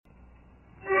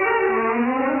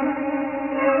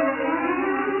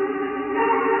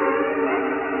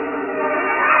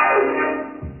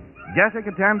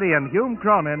Jessica Tandy and Hume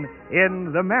Cronin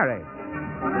in The Marriage.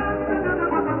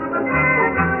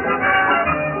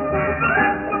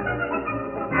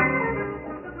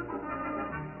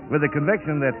 With the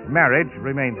conviction that marriage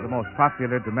remains the most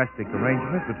popular domestic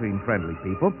arrangement between friendly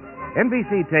people,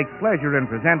 NBC takes pleasure in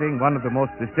presenting one of the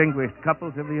most distinguished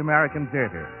couples of the American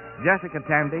theater, Jessica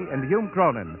Tandy and Hume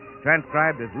Cronin,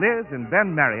 transcribed as Liz and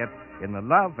Ben Marriott in the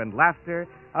love and laughter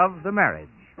of The Marriage.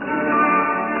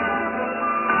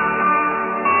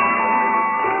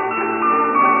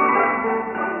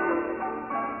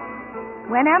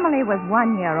 When Emily was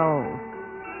 1 year old,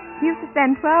 she used to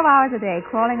spend 12 hours a day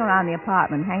crawling around the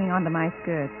apartment hanging onto my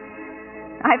skirt.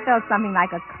 I felt something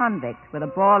like a convict with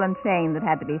a ball and chain that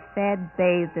had to be fed,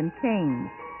 bathed, and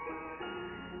changed.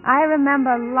 I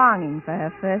remember longing for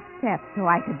her first step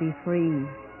so I could be free.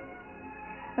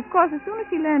 Of course, as soon as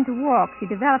she learned to walk,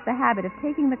 she developed the habit of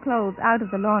taking the clothes out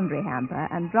of the laundry hamper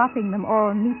and dropping them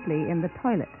all neatly in the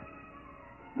toilet.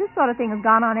 This sort of thing has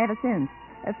gone on ever since,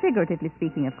 figuratively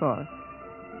speaking, of course.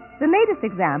 The latest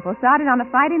example started on a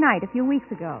Friday night a few weeks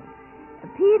ago.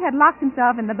 Pete had locked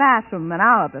himself in the bathroom an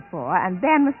hour before, and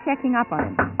Ben was checking up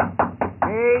on him.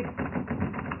 Pete!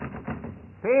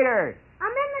 Peter!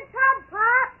 I'm in the tub,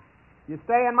 Pop. You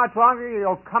stay in much longer,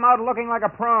 you'll come out looking like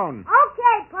a prune.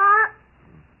 Okay, Pop.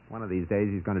 One of these days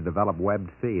he's going to develop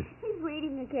webbed feet. He's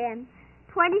reading again.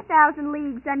 20,000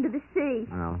 Leagues Under the Sea.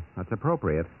 Well, that's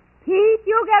appropriate. Pete,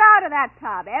 you get out of that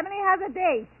tub. Emily has a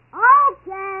date. Okay.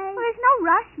 Well, there's no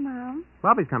rush, Mom.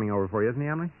 Bobby's coming over for you, isn't he,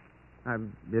 Emily?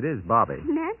 It is Bobby.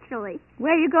 Naturally.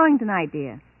 Where are you going tonight,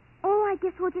 dear? Oh, I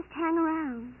guess we'll just hang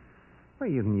around. Well,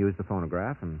 you can use the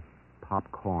phonograph and pop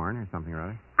corn or something or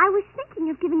other. I was thinking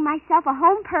of giving myself a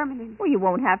home permanent. Well, you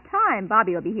won't have time.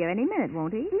 Bobby will be here any minute,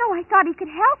 won't he? No, I thought he could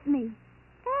help me.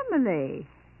 Emily.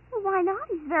 Well, why not?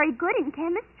 He's very good in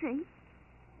chemistry.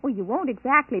 Well, you won't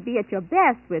exactly be at your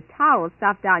best with towels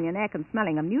stuffed down your neck and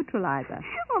smelling of neutralizer.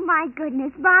 Oh, my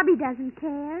goodness, Bobby doesn't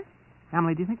care.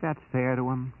 Emily, do you think that's fair to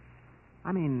him?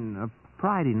 I mean, a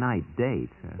Friday night date.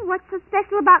 What's so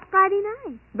special about Friday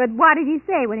night? But what did he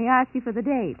say when he asked you for the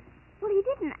date? Well, he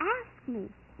didn't ask me.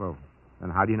 Well,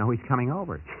 then how do you know he's coming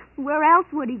over? Where else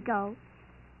would he go?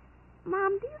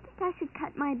 Mom, do you think I should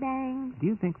cut my bangs? Do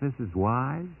you think this is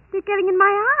wise? They're getting in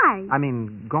my eyes. I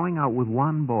mean, going out with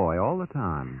one boy all the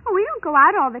time. Oh, we don't go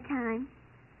out all the time.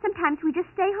 Sometimes we just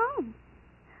stay home.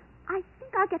 I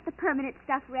think I'll get the permanent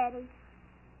stuff ready.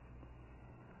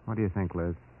 What do you think,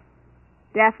 Liz?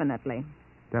 Definitely.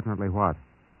 Definitely what?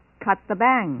 Cut the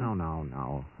bangs.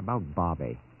 No. About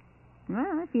Bobby.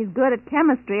 Well, if he's good at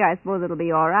chemistry, I suppose it'll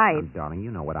be all right. Oh, darling,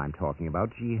 you know what I'm talking about.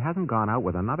 She hasn't gone out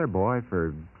with another boy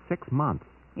for 6 months.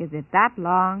 Is it that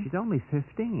long? She's only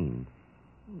 15.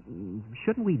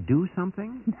 Shouldn't we do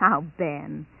something? Now,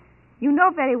 Ben, you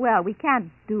know very well we can't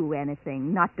do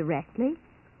anything, not directly.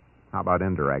 How about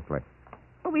indirectly?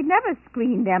 Well, we've never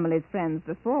screened Emily's friends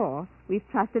before. We've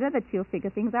trusted her that she'll figure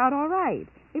things out all right.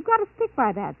 We've got to stick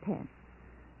by that, Pen.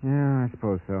 Yeah, I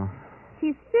suppose so.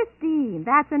 She's 15.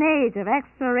 That's an age of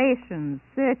exploration,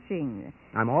 searching.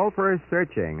 I'm all for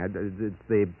searching. It's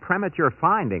the premature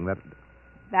finding that...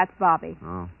 That's Bobby.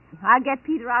 Oh. I'll get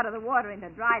Peter out of the water into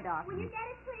dry dock. Will you get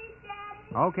it, please,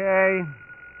 Daddy? Okay.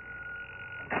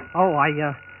 Oh,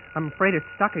 I'm afraid it's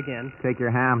stuck again. Take your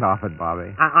hand off it,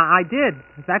 Bobby. I did.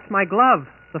 That's my glove.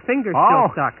 The finger's still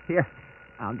stuck. Here.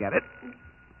 I'll get it.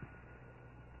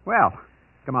 Well,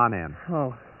 come on in.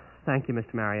 Oh, thank you,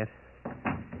 Mr. Marriott.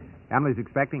 Emily's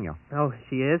expecting you. Oh,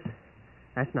 she is?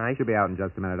 That's nice. She'll be out in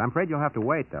just a minute. I'm afraid you'll have to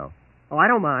wait, though. Oh, I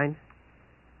don't mind.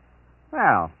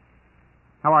 Well,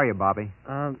 how are you, Bobby?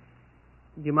 Do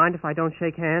you mind if I don't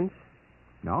shake hands?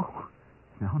 No.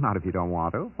 No, not if you don't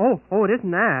want to. Oh, it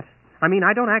isn't that. I mean,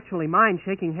 I don't actually mind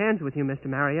shaking hands with you, Mr.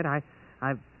 Marriott.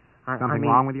 Something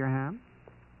wrong with your hand?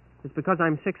 It's because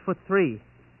I'm 6'3". Does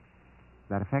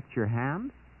that affect your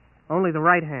hand? Only the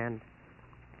right hand.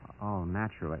 Oh,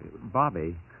 naturally.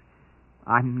 Bobby,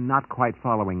 I'm not quite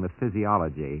following the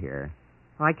physiology here.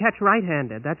 I catch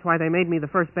right-handed. That's why they made me the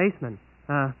first baseman.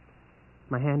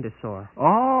 My hand is sore.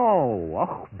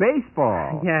 Oh,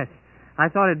 baseball. Yes. I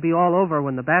thought it'd be all over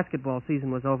when the basketball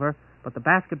season was over, but the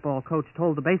basketball coach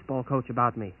told the baseball coach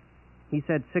about me. He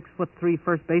said 6'3"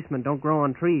 first basemen don't grow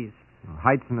on trees.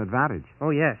 Height's an advantage. Oh,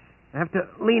 yes. I have to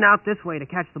lean out this way to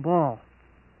catch the ball.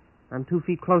 I'm 2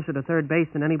 feet closer to third base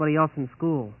than anybody else in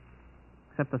school.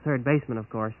 Except the third baseman, of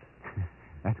course.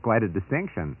 That's quite a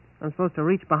distinction. I'm supposed to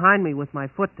reach behind me with my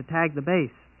foot to tag the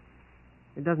base.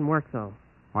 It doesn't work, though.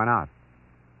 Why not?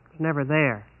 It's never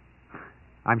there.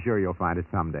 I'm sure you'll find it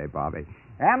someday, Bobby.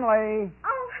 Emily!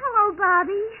 Oh, hello,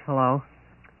 Bobby. Hello.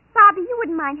 Bobby, you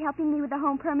wouldn't mind helping me with the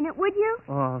home permanent, would you?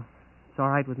 It's all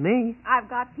right with me. I've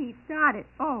got Pete started.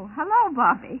 Oh, hello,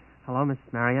 Bobby. Hello,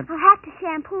 Mrs. Marriott. I'll have to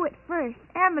shampoo it first.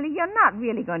 Emily, you're not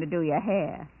really going to do your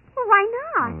hair. Well, why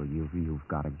not? Oh, you've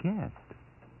got a guest.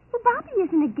 Well, Bobby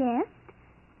isn't a guest.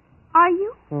 Are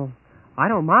you? Well, I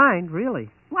don't mind, really.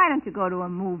 Why don't you go to a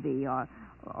movie or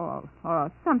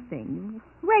something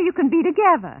where you can be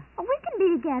together? Oh, we can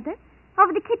be together.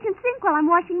 Over the kitchen sink while I'm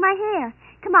washing my hair.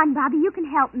 Come on, Bobby, you can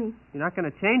help me. You're not going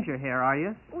to change your hair, are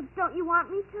you? Well, don't you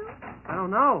want me to? I don't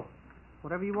know.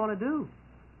 Whatever you want to do.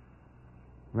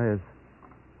 Liz,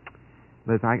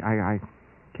 I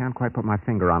can't quite put my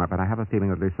finger on it, but I have a feeling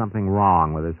that there's something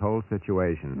wrong with this whole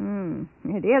situation.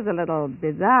 It is a little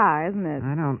bizarre, isn't it?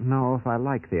 I don't know if I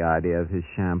like the idea of his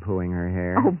shampooing her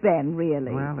hair. Oh, Ben,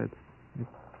 really? Well, it's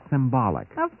symbolic.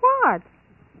 Of what?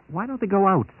 Why don't they go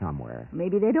out somewhere?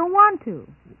 Maybe they don't want to.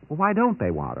 Well, why don't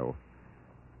they want to?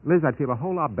 Liz, I'd feel a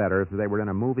whole lot better if they were in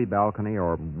a movie balcony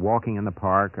or walking in the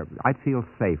park. I'd feel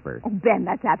safer. Oh, Ben,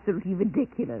 that's absolutely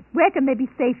ridiculous. Where can they be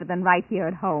safer than right here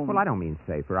at home? Well, I don't mean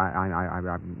safer.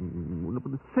 I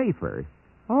safer.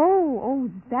 Oh,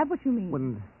 is that what you mean?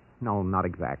 Well, no, not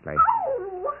exactly.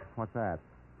 Oh! What's that?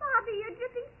 Bobby, you're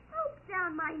dripping soap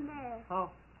down my neck.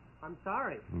 Oh, I'm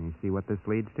sorry. You see what this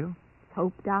leads to?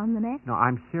 Soap down the neck? No,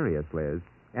 I'm serious, Liz.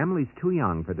 Emily's too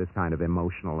young for this kind of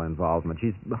emotional involvement.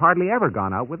 She's hardly ever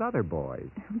gone out with other boys.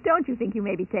 Don't you think you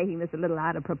may be taking this a little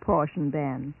out of proportion,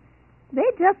 Ben? They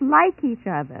just like each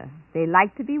other. They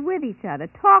like to be with each other,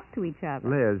 talk to each other.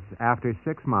 Liz, after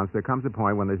 6 months, there comes a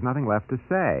point when there's nothing left to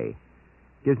say.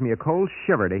 Gives me a cold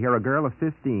shiver to hear a girl of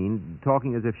 15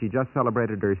 talking as if she just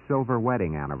celebrated her silver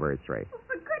wedding anniversary. Oh,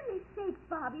 for goodness sake,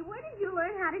 Bobby, where did you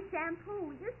learn how to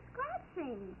shampoo? You're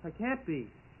scratching. I can't be.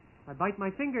 I bite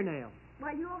my fingernail.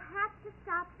 Well, you'll have to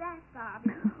stop that,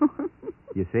 Bobby.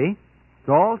 You see? It's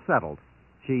all settled.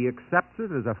 She accepts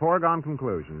it as a foregone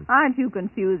conclusion. Aren't you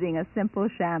confusing a simple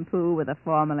shampoo with a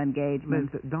formal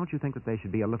engagement? Liz, don't you think that they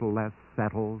should be a little less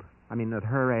settled? I mean, at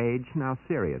her age? Now,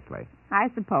 seriously. I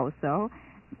suppose so.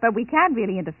 But we can't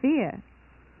really interfere.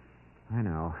 I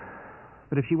know.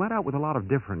 But if she went out with a lot of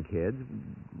different kids,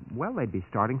 well, they'd be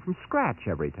starting from scratch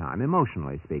every time,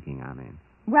 emotionally speaking, I mean.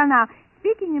 Well, now,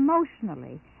 speaking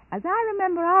emotionally, as I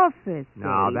remember our first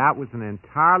No, date... that was an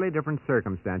entirely different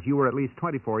circumstance. You were at least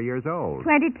 24 years old.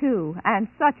 22, and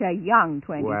such a young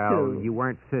 22. Well, you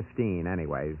weren't 15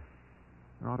 anyway.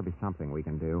 There ought to be something we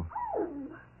can do. Oh,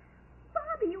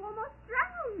 Bobby, you almost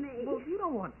drowned me. Well, you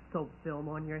don't want soap film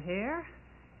on your hair.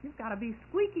 You've got to be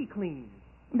squeaky clean.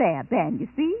 There, Ben, you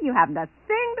see? You haven't a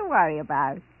thing to worry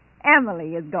about.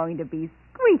 Emily is going to be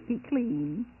squeaky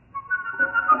clean.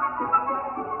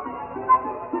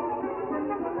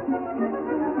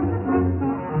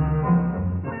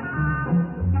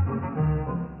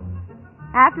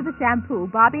 After the shampoo,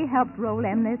 Bobby helped roll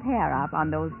Emily's hair up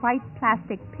on those white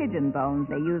plastic pigeon bones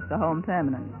they use for home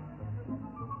permanents.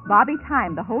 Bobby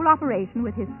timed the whole operation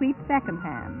with his sweet second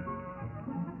hand.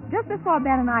 Just before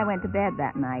Ben and I went to bed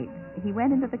that night, he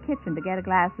went into the kitchen to get a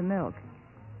glass of milk,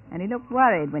 and he looked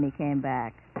worried when he came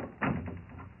back.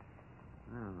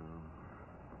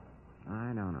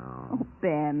 I don't know. Oh,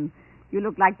 Ben, you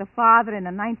look like the father in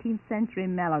a 19th century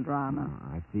melodrama.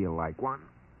 I feel like one.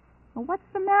 Well, what's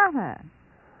the matter?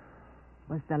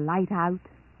 Was the light out?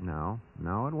 No,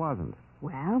 it wasn't.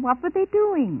 Well, what were they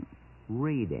doing?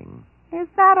 Reading. Is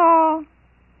that all?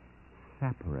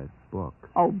 Separate books.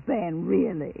 Oh, Ben,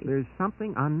 really? There's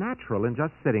something unnatural in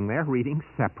just sitting there reading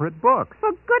separate books.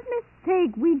 For goodness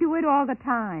sake, we do it all the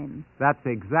time. That's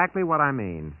exactly what I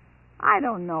mean. I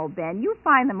don't know, Ben. You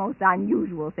find the most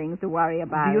unusual things to worry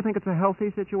about. Do you think it's a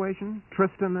healthy situation?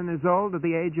 Tristan and Isolde at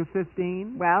the age of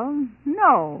 15? Well,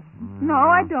 no. No,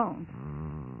 I don't.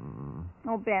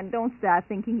 Oh, Ben, don't start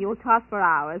thinking. You'll toss for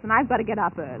hours, and I've got to get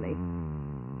up early.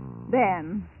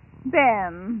 Ben.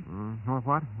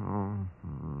 What? Oh.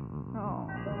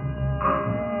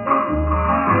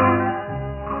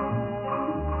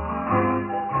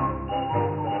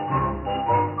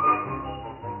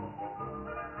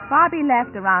 Bobby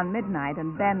left around midnight,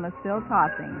 and Ben was still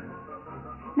tossing.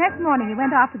 Next morning, he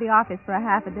went off to the office for a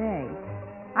half a day.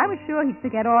 I was sure he'd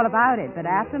forget all about it, but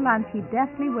after lunch, he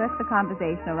deftly worked the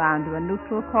conversation around to a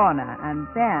neutral corner and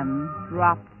then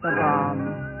dropped the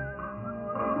bomb.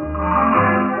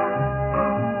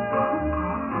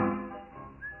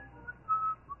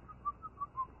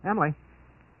 Emily,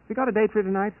 you got a date for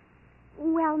tonight?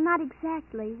 Well, not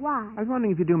exactly. Why? I was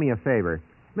wondering if you'd do me a favor.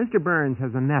 Mr. Burns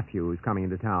has a nephew who's coming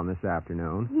into town this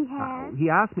afternoon. He has? He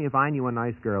asked me if I knew a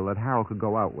nice girl that Harold could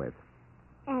go out with.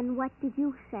 And what did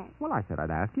you say? Well, I said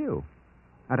I'd ask you.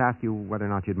 I'd ask you whether or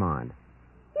not you'd mind.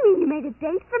 You mean you made a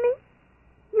date for me?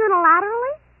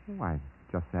 Unilaterally? Oh, I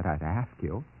Just said I'd ask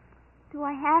you. Do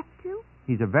I have to?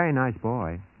 He's a very nice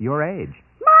boy. Your age.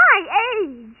 My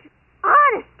age!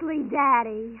 Honestly,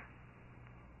 Daddy.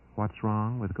 What's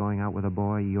wrong with going out with a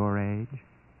boy your age?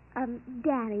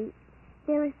 Daddy,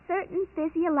 there are certain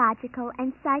physiological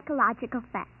and psychological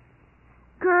facts.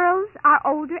 Girls are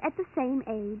older at the same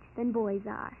age than boys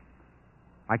are.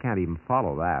 I can't even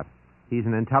follow that. He's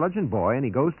an intelligent boy, and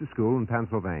he goes to school in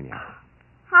Pennsylvania.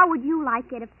 How would you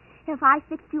like it if I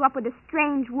fixed you up with a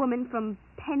strange woman from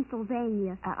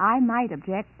Pennsylvania? I might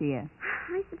object, dear.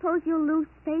 I suppose you'll lose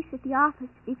space at the office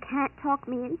if you can't talk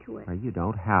me into it. Well, you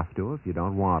don't have to if you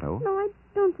don't want to. No, I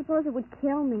don't suppose it would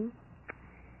kill me.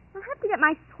 I'll have to get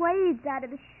my suedes out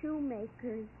of the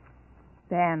shoemaker's.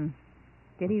 Ben,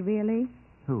 did he really?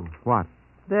 Who? What?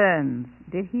 Burns,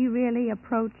 did he really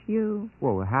approach you?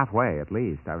 Well, halfway at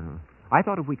least. I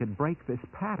thought if we could break this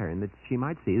pattern that she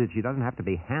might see that she doesn't have to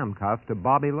be handcuffed to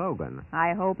Bobby Logan.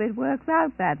 I hope it works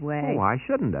out that way. Oh, why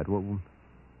shouldn't it? Well,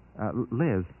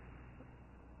 Liz,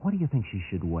 what do you think she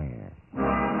should wear?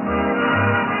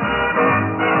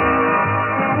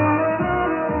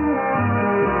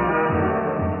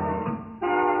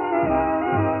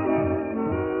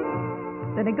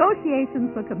 The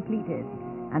negotiations were completed,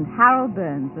 and Harold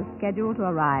Burns was scheduled to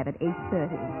arrive at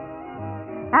 8:30.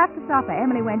 After supper,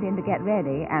 Emily went in to get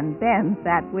ready, and Ben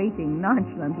sat waiting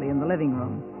nonchalantly in the living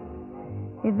room.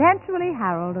 Eventually,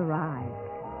 Harold arrived.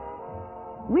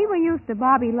 We were used to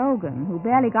Bobby Logan, who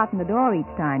barely got in the door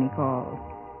each time he called.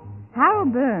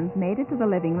 Harold Burns made it to the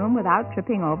living room without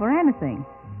tripping over anything,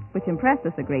 which impressed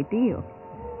us a great deal.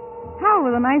 Harold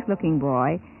was a nice-looking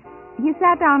boy. He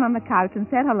sat down on the couch and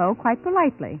said hello quite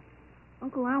politely.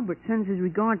 Uncle Albert sends his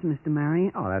regards, Mr.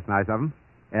 Marriott. Oh, that's nice of him.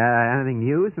 Anything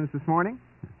new since this morning?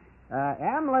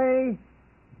 Emily!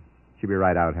 She'll be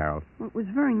right out, Harold. Well, it was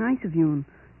very nice of you and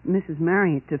Mrs.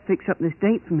 Marriott to fix up this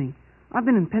date for me. I've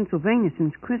been in Pennsylvania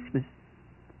since Christmas.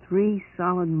 3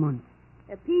 solid months.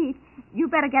 Pete, you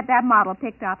better get that model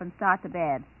picked up and start to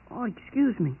bed. Oh,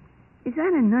 excuse me. Is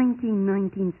that a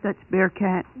 1919 Stutz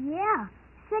Bearcat? Yeah,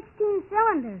 16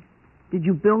 cylinders. Did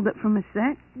you build it from a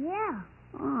set? Yeah.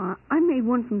 Oh, I made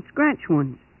one from scratch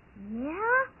once.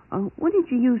 Yeah? What did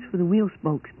you use for the wheel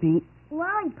spokes, Pete?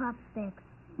 Lollipop sticks.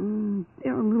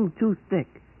 They're a little too thick.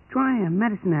 Try a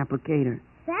medicine applicator.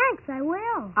 Thanks, I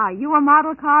will. Are you a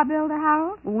model car builder,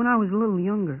 Harold? Well, when I was a little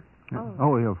younger.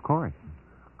 Oh, yeah, of course.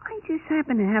 I just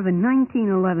happened to have a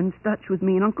 1911 Stutz with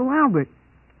me and Uncle Albert.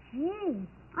 Gee,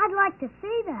 I'd like to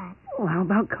see that. Well, how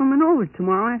about coming over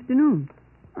tomorrow afternoon?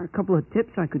 Or a couple of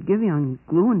tips I could give you on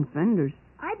gluing fenders.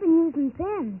 I've been using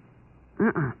pins.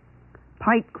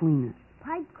 Pipe cleaners.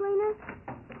 Pipe cleaners?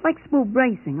 Flexible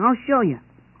bracing. I'll show you.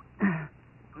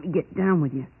 Let me get down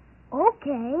with you.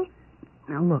 Okay.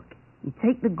 Now, look. You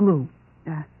take the glue.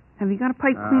 Have you got a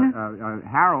pipe cleaner?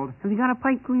 Harold. Have you got a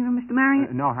pipe cleaner, Mr.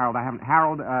 Marriott? No, Harold, I haven't.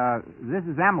 Harold, this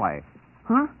is Emily.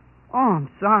 Huh? Oh, I'm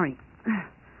sorry.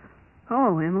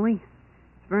 Hello, Emily.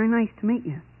 It's very nice to meet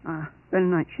you. Better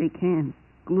not shake hands.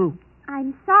 Glue.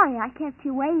 I'm sorry I kept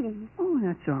you waiting. Oh,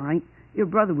 that's all right. Your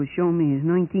brother was showing me his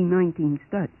 1919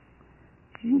 Stutz.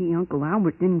 Gee, Uncle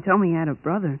Albert didn't tell me he had a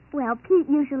brother. Well, Pete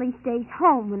usually stays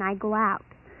home when I go out.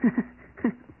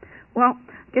 Well,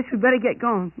 guess we better get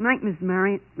going. Night, Miss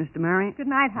Marriott. Mr. Marriott. Good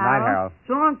night, Harold. Night, Harold.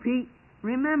 So long, Pete.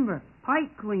 Remember,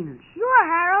 pipe cleaners. Sure,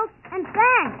 Harold. And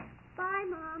thanks. Bye,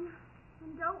 Mom.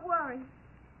 And don't worry.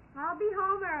 I'll be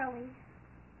home early.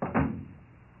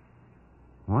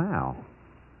 Wow.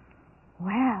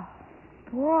 Well,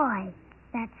 boy,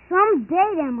 that's some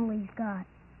date Emily's got.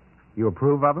 You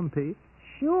approve of him, Pete?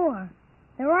 Sure.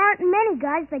 There aren't many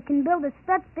guys that can build a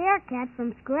Stutz Bearcat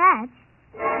from scratch.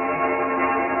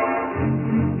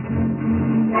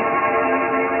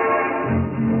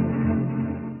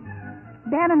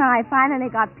 Ben and I finally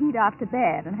got Pete off to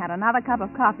bed and had another cup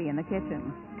of coffee in the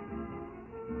kitchen.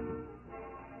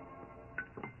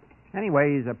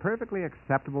 Anyway, he's a perfectly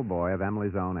acceptable boy of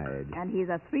Emily's own age. And he's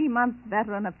a 3-month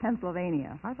veteran of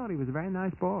Pennsylvania. I thought he was a very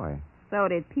nice boy. So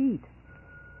did Pete.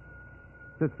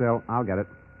 Sit still. I'll get it.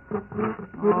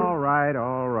 All right,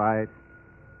 all right.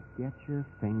 Get your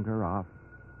finger off.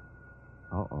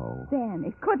 Uh-oh. Ben,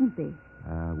 it couldn't be.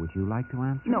 Would you like to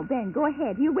answer? No, Ben, go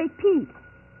ahead. You wake Pete.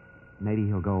 Maybe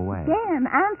he'll go away. Ben,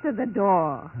 answer the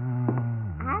door.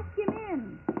 Ah. Ask him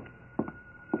in.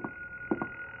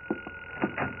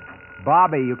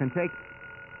 Bobby, you can take...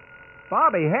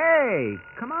 Bobby, hey!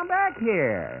 Come on back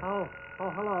here. Oh,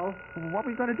 hello. What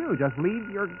were you going to do? Just leave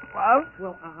your glove?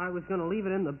 Well, I was going to leave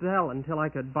it in the bell until I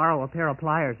could borrow a pair of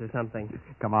pliers or something.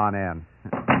 Come on in.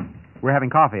 We're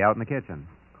having coffee out in the kitchen.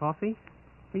 Coffee?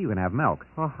 You can have milk.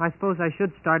 Oh, I suppose I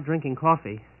should start drinking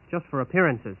coffee. just for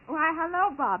appearances. Why,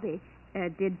 hello, Bobby.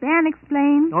 Did Ben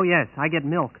explain? Oh, yes, I get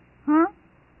milk. Huh?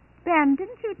 Ben,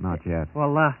 didn't you... Not yet.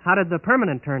 Well, how did the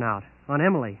permanent turn out on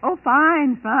Emily? Oh,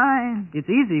 fine, fine. It's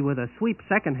easy with a sweep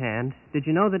second hand. Did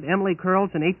you know that Emily curls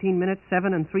in 18 minutes,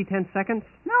 7 3/10 seconds?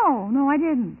 No, I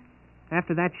didn't.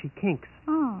 After that, she kinks.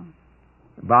 Oh.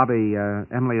 Bobby,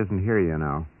 Emily isn't here, you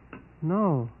know.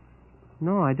 No,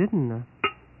 I didn't.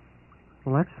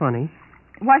 Well, that's funny.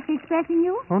 Was she expecting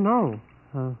you? Oh, no.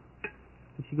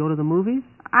 Did she go to the movies?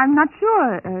 I'm not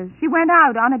sure. She went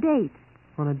out on a date.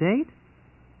 On a date?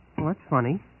 Well, that's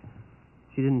funny.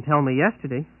 She didn't tell me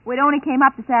yesterday. It only came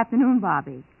up this afternoon,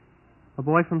 Bobby. A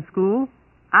boy from school?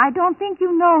 I don't think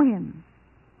you know him.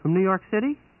 From New York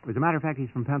City? As a matter of fact, he's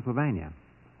from Pennsylvania.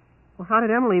 Well, how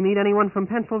did Emily meet anyone from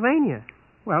Pennsylvania?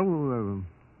 Well,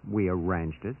 we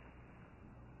arranged it.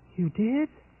 You did?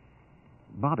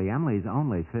 Bobby, Emily's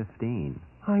only 15.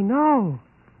 I know.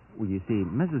 Well, you see,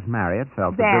 Mrs. Marriott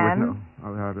felt that there was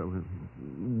no...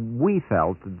 we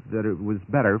felt that it was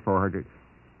better for her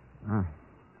to...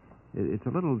 it's a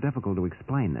little difficult to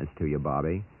explain this to you,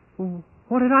 Bobby. Well,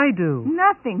 what did I do?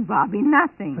 Nothing, Bobby,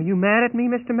 nothing. Are you mad at me,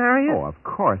 Mr. Marriott? Oh, of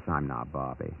course I'm not,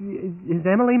 Bobby. Is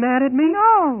Emily mad at me?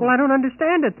 No. Well, I don't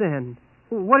understand it then.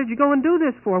 What did you go and do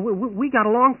this for? We got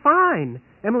along fine.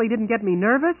 Emily didn't get me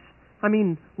nervous. I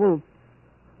mean, well,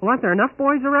 aren't there enough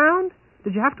boys around?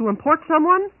 Did you have to import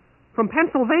someone? From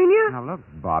Pennsylvania? Now, look,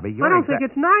 Bobby, I don't think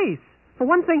it's nice. For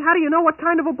one thing, how do you know what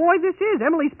kind of a boy this is?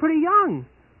 Emily's pretty young.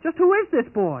 Just who is this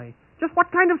boy? Just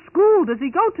what kind of school does he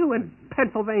go to in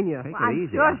Pennsylvania? Take I'm it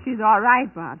easy. sure she's all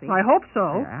right, Bobby. I hope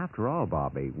so. Yeah, after all,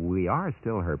 Bobby, we are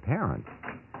still her parents.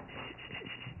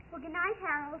 Well, good night,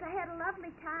 Harold. I had a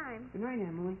lovely time. Good night,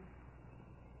 Emily.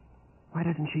 Why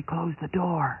doesn't she close the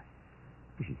door?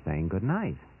 She's saying good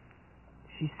night.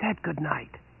 She said good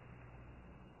night.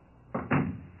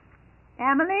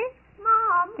 Emily?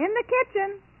 Mom, In the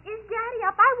kitchen. is Daddy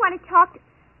up? I want to talk to...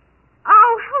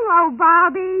 Oh, hello,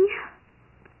 Bobby.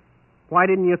 Why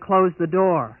didn't you close the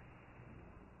door?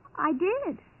 I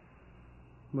did.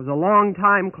 It was a long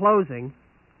time closing.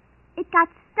 It got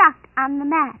stuck on the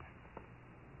mat.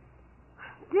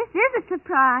 This is a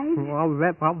surprise.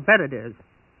 I'll bet it is.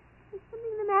 Is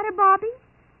something the matter, Bobby?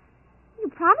 You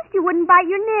promised you wouldn't bite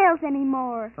your nails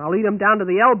anymore. I'll eat them down to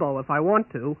the elbow if I want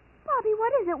to. Bobby,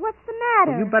 what is it? What's the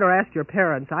matter? Well, you better ask your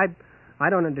parents. I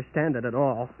don't understand it at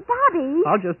all. Bobby?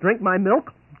 I'll just drink my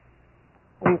milk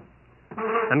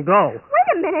and go.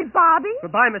 Wait a minute, Bobby.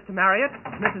 Goodbye, Mr. Marriott.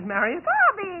 Mrs. Marriott.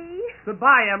 Bobby!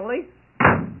 Goodbye, Emily.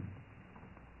 Daddy,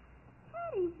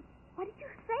 what did you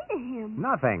say to him?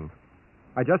 Nothing.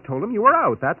 I just told him you were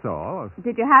out, that's all.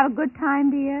 Did you have a good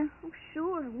time, dear? Oh,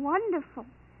 sure. Wonderful.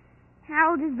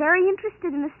 Harold is very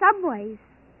interested in the subways.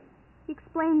 He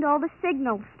explained all the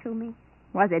signals to me.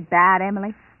 Was it bad,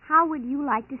 Emily? How would you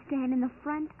like to stand in the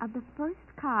front of the first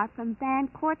car from Van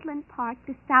Cortlandt Park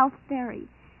to South Ferry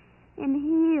in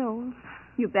heels?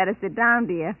 You better sit down,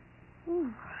 dear.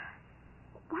 Ooh.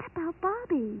 What about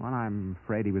Bobby? Well, I'm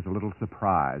afraid he was a little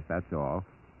surprised, that's all.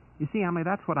 You see, Emily,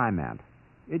 that's what I meant.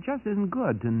 It just isn't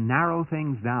good to narrow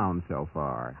things down so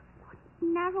far.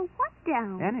 Narrow what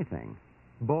down? Anything.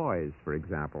 Boys, for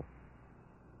example.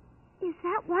 Is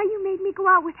that why you made me go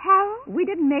out with Harold? We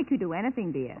didn't make you do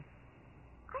anything, dear.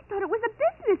 I thought it was a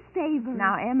business favor.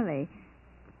 Now, Emily,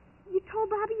 You told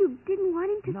Bobby you didn't want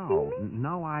him to see me?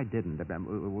 No, I didn't.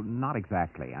 Well, not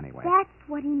exactly, anyway. That's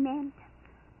what he meant.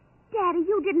 Daddy,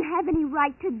 you didn't have any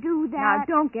right to do that. now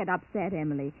don't get upset,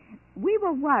 Emily. We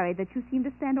were worried that you seemed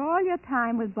to spend all your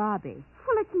time with Bobby.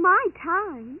 Well, it's my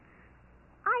time.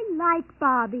 I like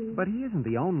Bobby. But he isn't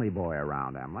the only boy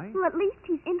around, Emily. Well, at least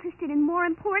he's interested in more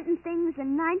important things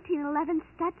than 1911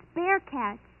 Stutz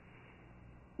Bearcats.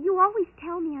 You always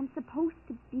tell me I'm supposed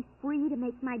to be free to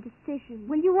make my decision.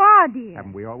 Well, you are, dear.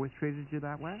 Haven't we always treated you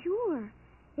that way? Sure.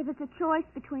 If it's a choice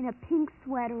between a pink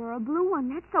sweater or a blue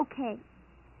one, that's okay.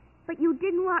 But you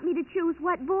didn't want me to choose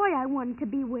what boy I wanted to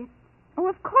be with. Oh,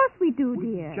 of course we do,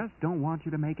 We dear. just don't want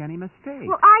you to make any mistakes.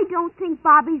 Well, I don't think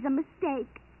Bobby's a mistake.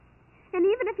 And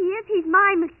even if he is, he's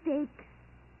my mistake.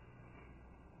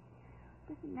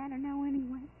 Doesn't matter now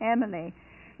anyway. Emily,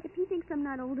 If he thinks I'm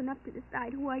not old enough to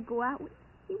decide who I go out with,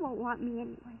 he won't want me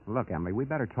anyway. Look, Emily, we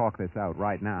better talk this out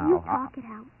right now. You talk it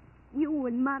out. You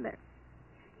and Mother.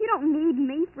 You don't need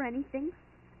me for anything.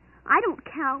 I don't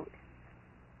count.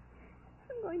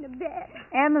 I'm going to bed.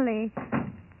 Emily.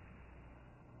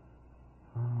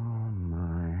 Oh,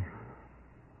 my.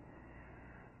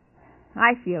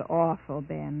 I feel awful,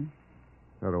 Ben.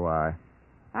 So do I.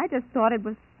 I just thought it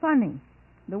was funny,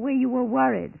 the way you were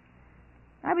worried.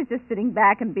 I was just sitting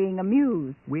back and being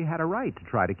amused. We had a right to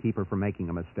try to keep her from making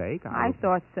a mistake. I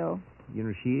thought so. You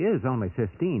know, she is only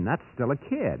 15. That's still a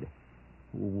kid.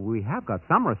 We have got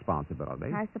some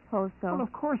responsibility. I suppose so. Well,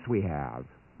 of course we have.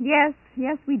 Yes,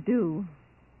 we do.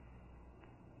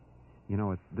 You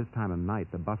know, at this time of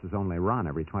night, the buses only run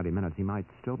every 20 minutes. He might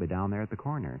still be down there at the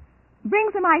corner. Bring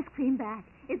some ice cream back.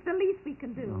 It's the least we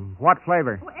can do. What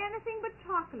flavor? Oh, anything but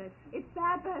chocolate. It's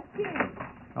bad for her skin.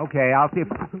 Okay, I'll see if...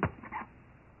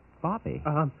 Bobby.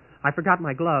 I forgot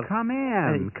my glove. Come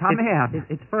in. Come in.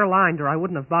 It's fur-lined, or I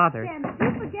wouldn't have bothered. Ken,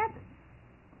 don't forget...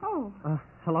 Oh.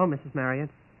 Hello, Mrs. Marriott.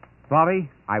 Bobby,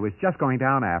 I was just going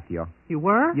down after you. You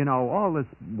were? You know, all this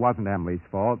wasn't Emily's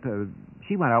fault.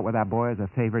 She went out with that boy as a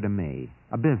favor to me.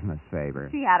 A business favor.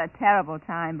 She had a terrible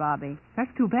time, Bobby.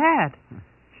 That's too bad.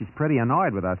 She's pretty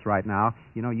annoyed with us right now.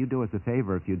 You know, you'd do us a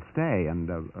favor if you'd stay and...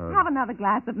 Have another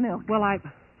glass of milk. Well,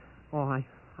 I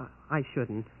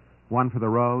shouldn't. One for the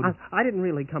road? I didn't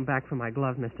really come back for my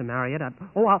glove, Mr. Marriott.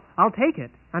 I'll take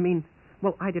it. I mean,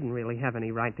 well, I didn't really have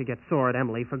any right to get sore at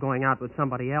Emily for going out with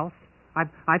somebody else.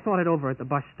 I thought it over at the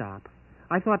bus stop.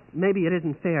 I thought maybe it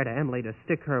isn't fair to Emily to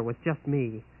stick her with just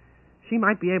me. She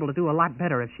might be able to do a lot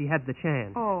better if she had the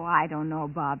chance. Oh, I don't know,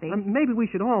 Bobby. Maybe we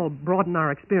should all broaden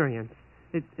our experience,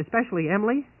 especially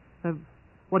Emily.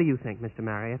 What do you think, Mr.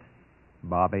 Marriott?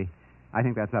 Bobby, I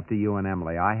think that's up to you and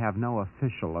Emily. I have no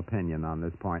official opinion on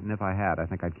this point, and if I had, I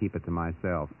think I'd keep it to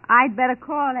myself. I'd better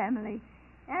call Emily.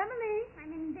 Emily?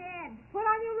 I'm in bed. Put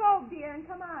on your robe, dear, and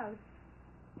come out.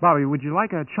 Bobby, would you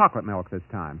like a chocolate milk this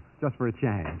time, just for a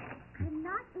change? I'm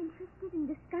not interested in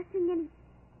discussing any...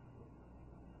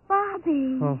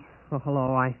 Bobby. Oh,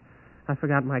 hello. I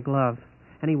forgot my glove.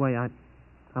 Anyway,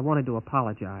 I wanted to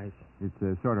apologize. It's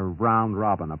a sort of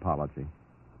round-robin apology.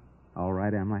 All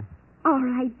right, Emily? All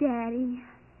right, Daddy.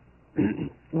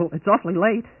 Well, it's awfully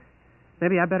late.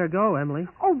 Maybe I better go, Emily.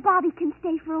 Oh, Bobby can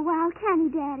stay for a while, can he,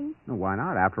 Daddy? No, why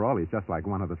not? After all, he's just like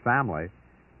one of the family.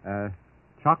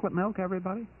 Chocolate milk,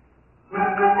 everybody?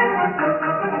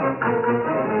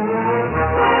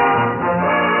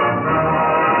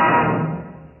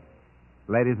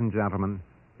 Ladies and gentlemen,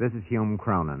 this is Hume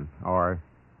Cronin, or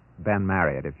Ben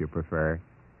Marriott, if you prefer.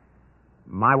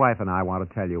 My wife and I want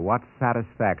to tell you what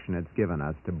satisfaction it's given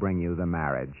us to bring you the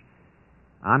marriage.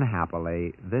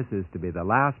 Unhappily, this is to be the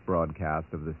last broadcast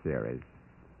of the series.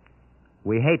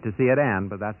 We hate to see it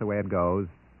end, but that's the way it goes.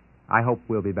 I hope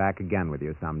we'll be back again with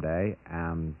you someday.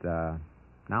 And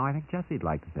now I think Jessie'd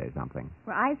like to say something.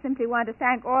 Well, I simply want to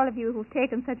thank all of you who've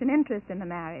taken such an interest in the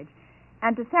marriage,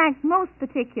 and to thank most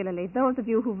particularly those of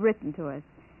you who've written to us.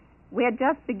 We're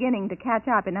just beginning to catch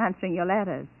up in answering your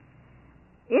letters.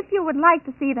 If you would like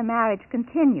to see the marriage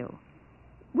continue,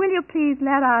 will you please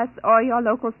let us or your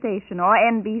local station or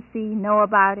NBC know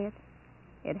about it?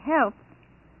 It helps.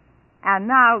 And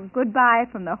now, goodbye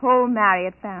from the whole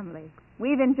Marriott family.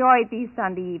 We've enjoyed these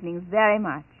Sunday evenings very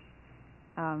much.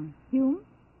 Hume?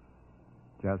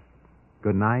 Just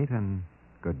good night and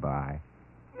goodbye.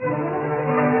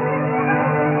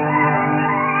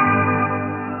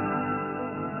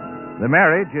 The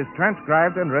Marriage is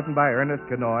transcribed and written by Ernest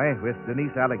Kenoy, with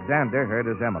Denise Alexander heard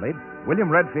as Emily, William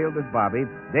Redfield as Bobby,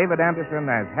 David Anderson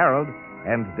as Herold,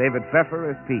 and David Pfeffer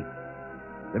as Pete.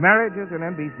 The Marriage is an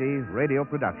NBC radio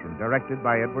production directed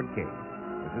by Edward King.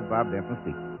 This is Bob Denton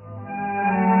speaking.